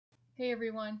Hey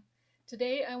everyone,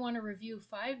 today I want to review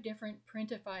 5 different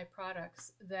Printify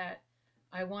products that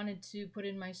I wanted to put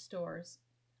in my stores.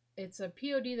 It's a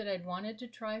POD that I'd wanted to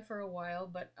try for a while,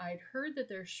 but I'd heard that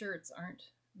their shirts aren't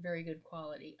very good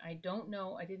quality. I don't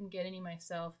know, I didn't get any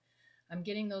myself. I'm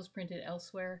getting those printed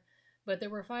elsewhere, but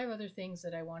there were 5 other things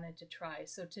that I wanted to try.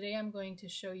 So today I'm going to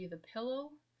show you the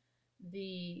pillow,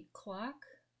 the clock,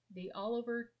 the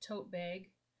all-over tote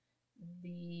bag,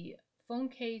 the phone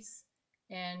case,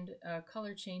 and a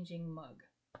color changing mug.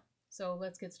 So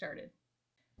let's get started.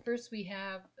 First we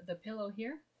have the pillow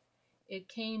here. It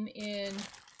came in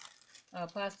a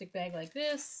plastic bag like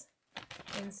this,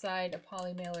 inside a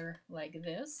poly mailer like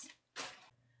this.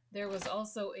 There was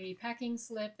also a packing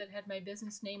slip that had my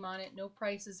business name on it, no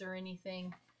prices or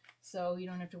anything, so you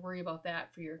don't have to worry about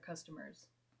that for your customers.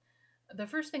 The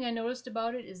first thing I noticed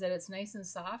about it is that it's nice and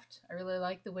soft. I really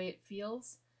like the way it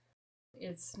feels.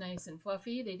 It's nice and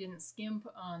fluffy. They didn't skimp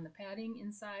on the padding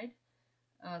inside,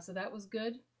 so that was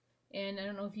good. And I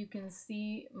don't know if you can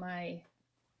see my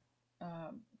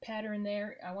pattern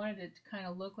there. I wanted it to kind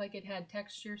of look like it had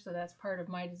texture, so that's part of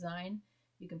my design.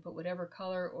 You can put whatever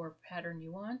color or pattern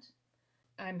you want.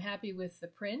 I'm happy with the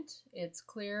print. It's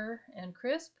clear and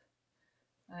crisp.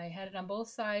 I had it on both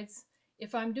sides.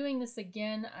 If I'm doing this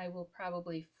again, I will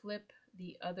probably flip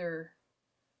the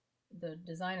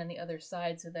design on the other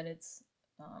side so that it's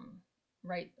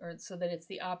right, or so that it's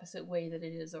the opposite way that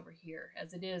it is over here.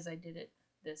 As it is, I did it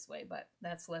this way, but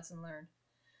that's lesson learned.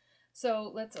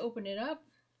 So let's open it up.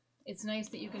 It's nice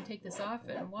that you can take this off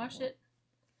and wash it.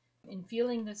 In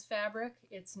feeling this fabric,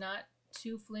 it's not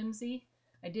too flimsy.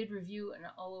 I did review an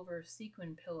all-over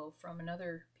sequin pillow from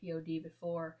another POD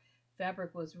before.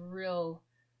 Fabric was real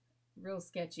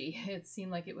sketchy. It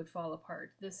seemed like it would fall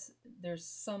apart. There's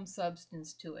some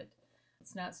substance to it.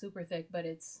 It's not super thick, but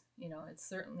it's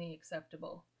certainly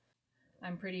acceptable.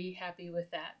 I'm pretty happy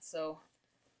with that. So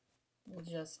we'll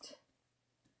just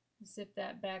zip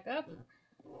that back up.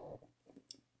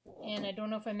 And I don't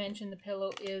know if I mentioned the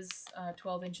pillow is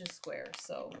 12 inches square,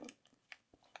 so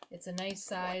it's a nice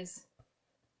size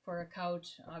for a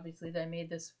couch. Obviously, I made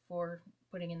this for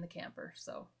putting in the camper,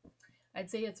 so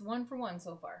I'd say it's 1 for 1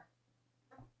 so far.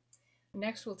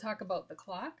 Next, we'll talk about the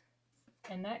clock.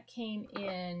 And that came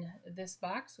in this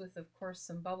box with, of course,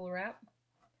 some bubble wrap.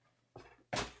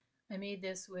 I made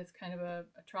this with kind of a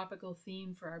tropical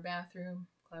theme for our bathroom.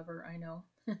 Clever, I know.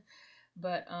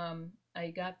 But I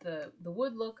got the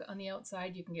wood look on the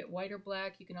outside. You can get white or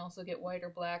black. You can also get white or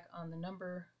black on the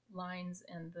number lines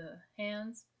and the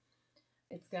hands.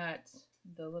 It's got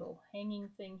the little hanging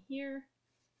thing here,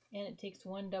 and it takes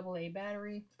 1 AA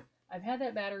battery. I've had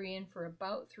that battery in for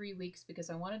about 3 weeks because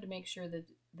I wanted to make sure that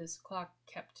this clock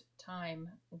kept time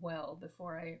well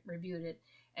before I reviewed it,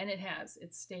 and it has.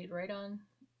 It's stayed right on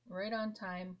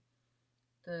time.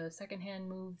 The second hand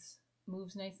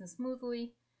moves nice and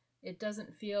smoothly. It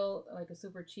doesn't feel like a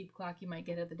super cheap clock you might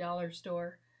get at the dollar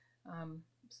store.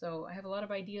 So I have a lot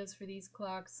of ideas for these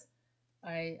clocks.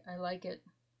 I like it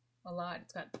a lot.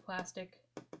 It's got plastic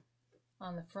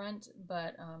on the front,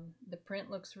 but the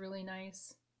print looks really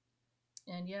nice.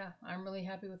 And yeah, I'm really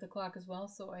happy with the clock as well,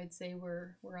 so I'd say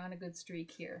we're on a good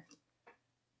streak here.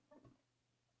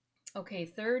 Okay,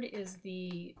 third is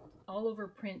the all-over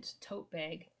print tote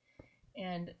bag.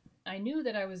 And I knew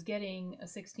that I was getting a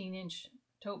 16-inch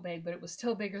tote bag, but it was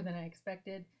still bigger than I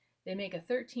expected. They make a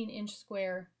 13-inch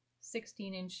square,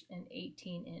 16-inch, and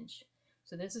 18-inch.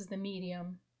 So this is the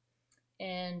medium,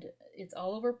 and it's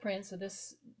all over print, so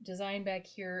this design back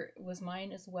here was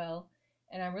mine as well.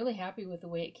 And I'm really happy with the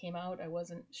way it came out. I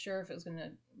wasn't sure if it was going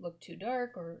to look too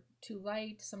dark or too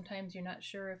light. Sometimes you're not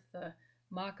sure if the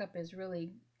mock-up is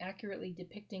really accurately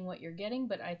depicting what you're getting,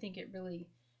 but I think it really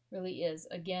is.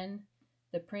 Again,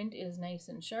 the print is nice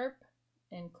and sharp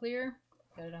and clear.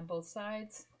 Got it on both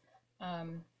sides.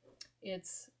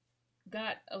 It's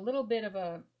got a little bit of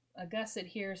a gusset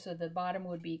here, so the bottom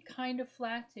would be kind of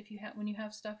flat when you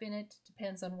have stuff in it.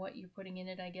 Depends on what you're putting in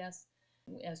it, I guess,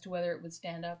 as to whether it would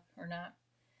stand up or not.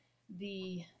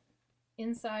 The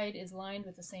inside is lined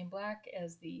with the same black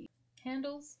as the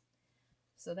handles,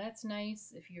 so that's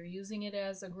nice. If you're using it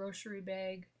as a grocery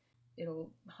bag,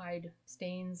 it'll hide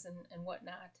stains and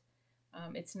whatnot.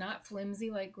 It's not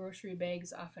flimsy like grocery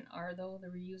bags often are, though, the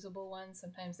reusable ones.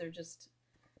 Sometimes they're just,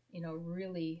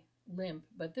 really limp,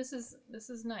 but this is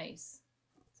nice.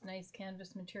 It's nice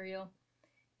canvas material,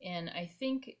 and I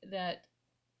think that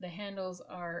the handles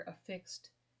are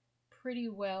affixed pretty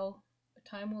well.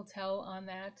 Time will tell on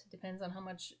that. Depends on how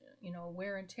much,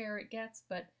 wear and tear it gets,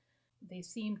 but they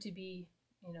seem to be,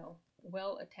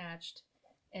 well attached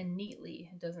and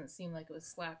neatly. It doesn't seem like it was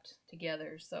slapped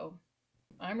together, so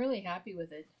I'm really happy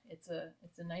with it. It's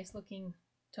a nice looking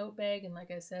tote bag, and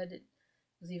like I said, it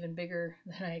was even bigger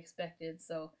than I expected.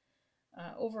 So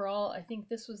overall, I think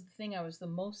this was the thing I was the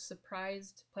most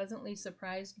pleasantly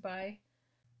surprised by,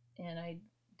 and I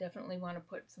definitely want to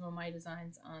put some of my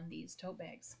designs on these tote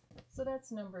bags. So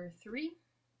that's number 3.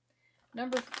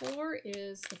 Number 4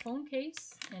 is the phone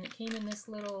case, and it came in this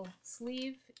little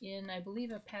sleeve in, I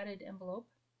believe, a padded envelope.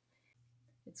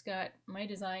 It's got, my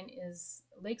design is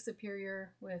Lake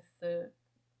Superior with the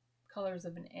colors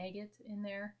of an agate in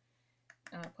there.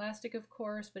 Plastic, of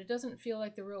course, but it doesn't feel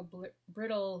like the real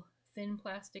brittle, thin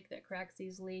plastic that cracks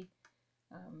easily.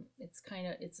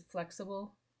 It's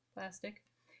flexible plastic.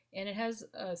 And it has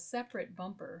a separate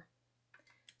bumper.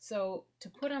 So to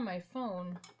put on my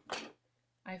phone,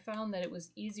 I found that it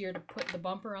was easier to put the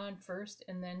bumper on first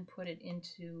and then put it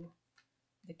into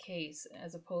the case,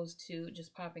 as opposed to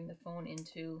just popping the phone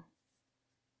into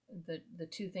the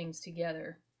two things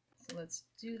together. So let's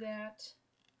do that.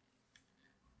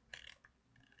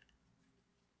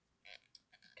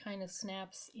 Kind of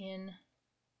snaps in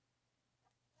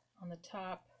on the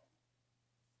top.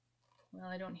 Well,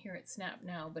 I don't hear it snap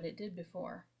now, but it did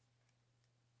before.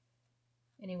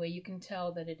 Anyway, you can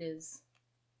tell that it is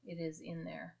in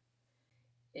there.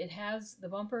 The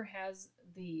bumper has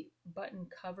the button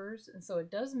covers, and so it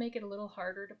does make it a little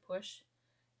harder to push.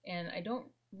 And I don't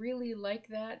really like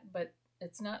that, but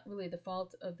it's not really the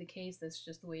fault of the case. That's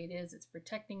just the way it is. It's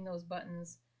protecting those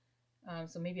buttons.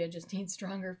 So maybe I just need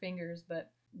stronger fingers,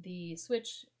 but the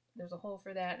switch, there's a hole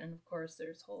for that, and of course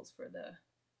there's holes for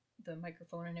the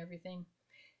microphone and everything.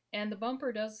 And the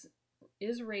bumper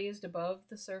is raised above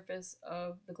the surface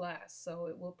of the glass, so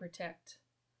it will protect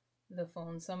the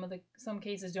phone. Some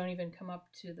cases don't even come up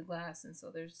to the glass, and so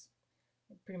there's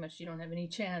pretty much, you don't have any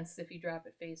chance if you drop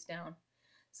it face down.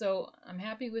 So I'm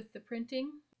happy with the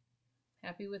printing,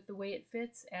 happy with the way it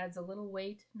fits. Adds a little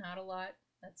weight, not a lot.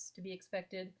 That's to be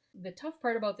expected. The tough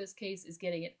part about this case is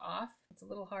getting it off. It's a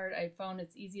little hard. I found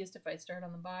it's easiest if I start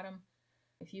on the bottom.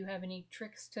 If you have any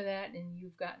tricks to that and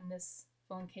you've gotten this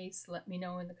phone case, let me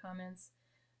know in the comments.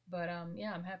 But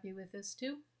yeah, I'm happy with this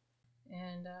too.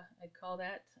 And I'd call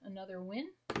that another win.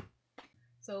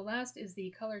 So last is the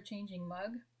color changing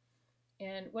mug.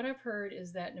 And what I've heard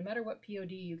is that no matter what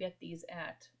POD you get these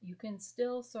at, you can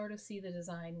still sort of see the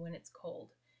design when it's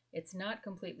cold. It's not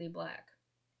completely black.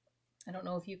 I don't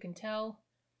know if you can tell,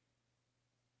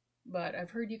 but I've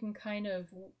heard you can kind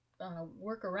of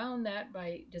work around that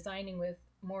by designing with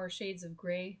more shades of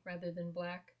gray rather than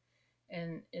black,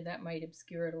 and that might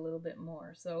obscure it a little bit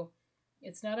more. So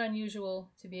it's not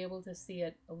unusual to be able to see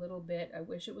it a little bit. I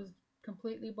wish it was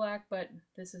completely black, but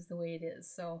this is the way it is.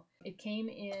 So it came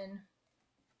in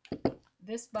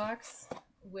this box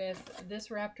with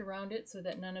this wrapped around it so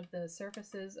that none of the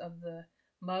surfaces of the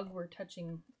mug were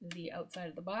touching the outside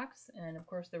of the box, and of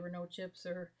course there were no chips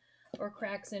or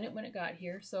cracks in it when it got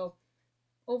here. So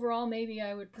overall, maybe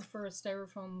I would prefer a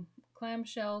styrofoam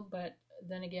clamshell, but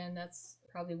then again, that's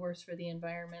probably worse for the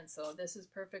environment. So this is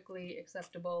perfectly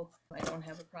acceptable. I don't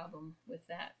have a problem with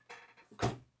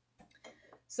that.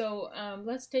 So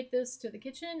let's take this to the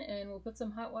kitchen and we'll put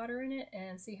some hot water in it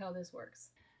and see how this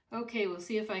works. Okay, we'll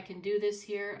see if I can do this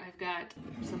here. I've got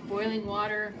some boiling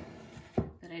water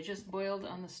that I just boiled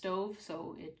on the stove,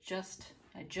 so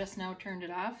I just now turned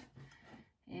it off,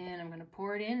 and I'm going to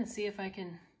pour it in and see if I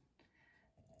can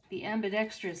be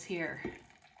ambidextrous here.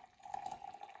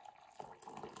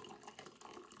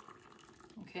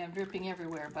 Okay, I'm dripping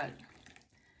everywhere, but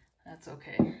that's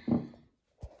okay.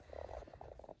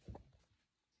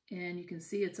 And you can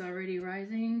see it's already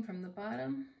rising from the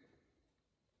bottom.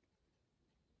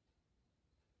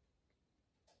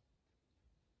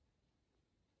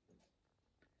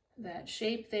 That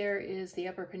shape there is the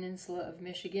Upper Peninsula of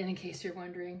Michigan, in case you're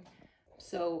wondering.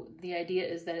 So the idea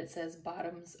is that it says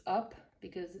bottoms up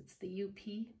because it's the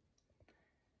UP.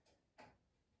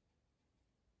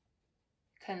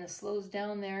 Kind of slows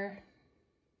down there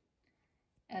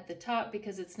at the top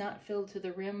because it's not filled to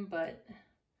the rim, but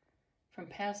from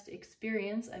past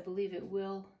experience, I believe it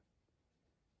will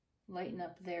lighten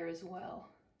up there as well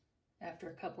after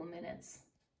a couple minutes.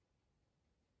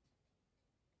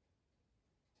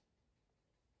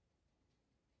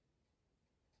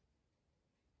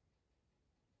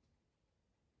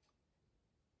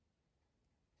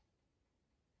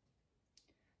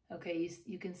 Okay,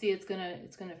 you can see it's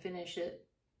gonna finish it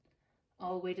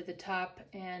all the way to the top,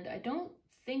 and I don't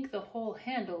think the whole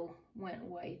handle went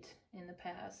white in the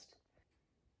past.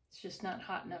 It's just not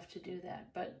hot enough to do that,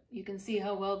 but you can see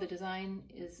how well the design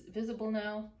is visible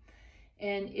now,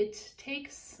 and it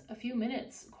takes a few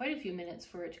minutes, quite a few minutes,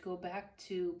 for it to go back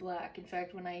to black. In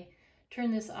fact, when I turn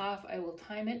this off, I will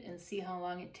time it and see how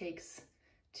long it takes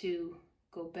to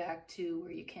go back to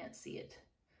where you can't see it.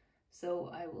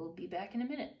 So I will be back in a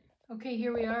minute. Okay,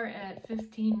 here we are at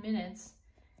 15 minutes,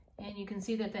 and you can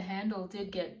see that the handle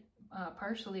did get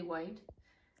partially white,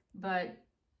 but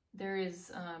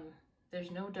there's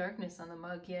no darkness on the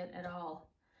mug yet at all.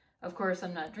 Of course,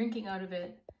 I'm not drinking out of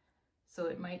it, so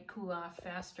it might cool off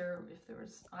faster if there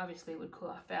was, obviously it would cool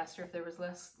off faster if there was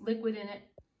less liquid in it.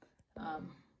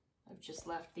 I've just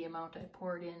left the amount I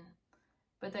poured in,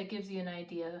 but that gives you an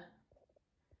idea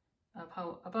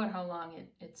of about how long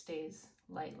it stays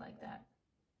light like that.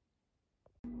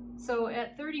 So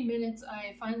at 30 minutes,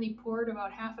 I finally poured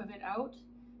about half of it out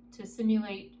to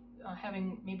simulate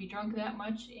having maybe drunk that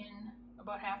much in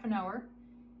about half an hour.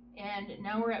 And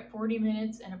now we're at 40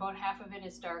 minutes and about half of it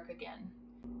is dark again.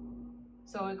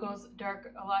 So it goes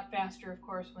dark a lot faster, of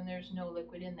course, when there's no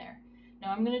liquid in there.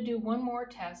 Now I'm going to do one more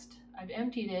test. I've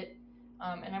emptied it,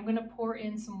 and I'm going to pour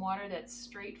in some water that's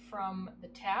straight from the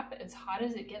tap, as hot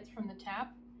as it gets from the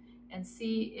tap, and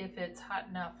see if it's hot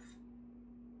enough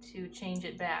to change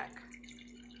it back.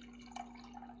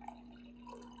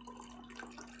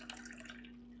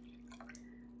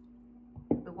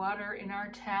 The water in our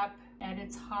tap at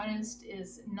its hottest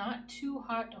is not too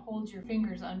hot to hold your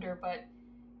fingers under, but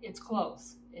it's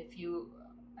close. If you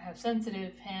have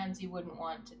sensitive hands, you wouldn't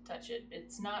want to touch it.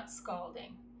 It's not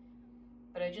scalding,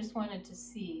 but I just wanted to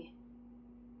see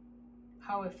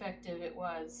how effective it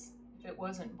was if it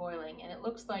wasn't boiling, and it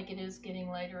looks like it is getting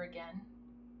lighter again.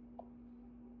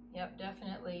 Yep,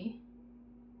 definitely.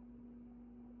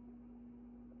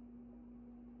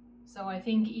 So I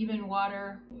think even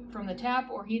water from the tap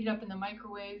or heated up in the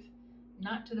microwave,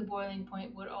 not to the boiling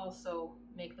point, would also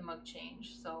make the mug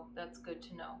change. So that's good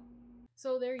to know.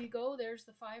 So there you go. There's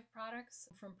the 5 products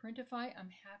from Printify. I'm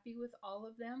happy with all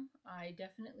of them. I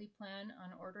definitely plan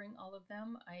on ordering all of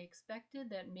them. I expected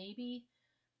that maybe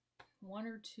 1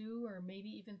 or 2 or maybe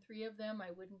even 3 of them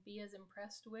I wouldn't be as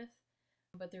impressed with.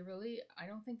 But they're really, I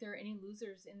don't think there are any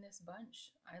losers in this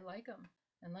bunch. I like them.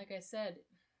 And like I said,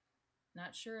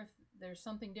 not sure if there's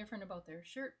something different about their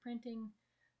shirt printing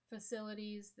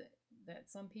facilities that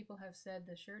some people have said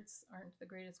the shirts aren't the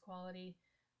greatest quality.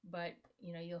 But,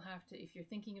 you know, you'll have to, if you're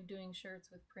thinking of doing shirts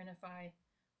with Printify,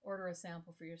 order a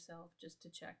sample for yourself just to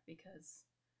check, because,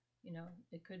 you know,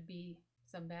 it could be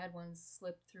some bad ones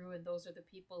slipped through, and those are the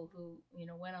people who, you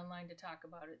know, went online to talk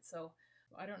about it. So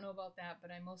I don't know about that,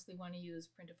 but I mostly want to use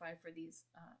Printify for these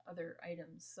other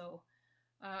items. So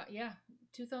yeah,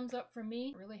 2 thumbs up from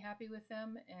me. Really happy with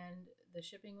them, and the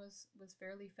shipping was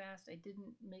fairly fast. I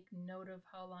didn't make note of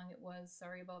how long it was.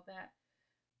 Sorry about that.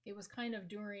 It was kind of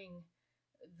during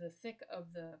the thick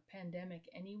of the pandemic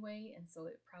anyway, and so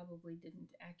it probably didn't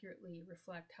accurately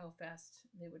reflect how fast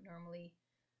they would normally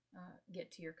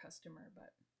get to your customer.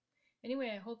 But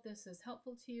anyway, I hope this is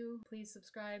helpful to you. Please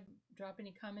subscribe, drop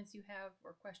any comments you have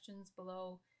or questions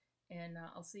below, and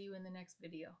I'll see you in the next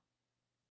video.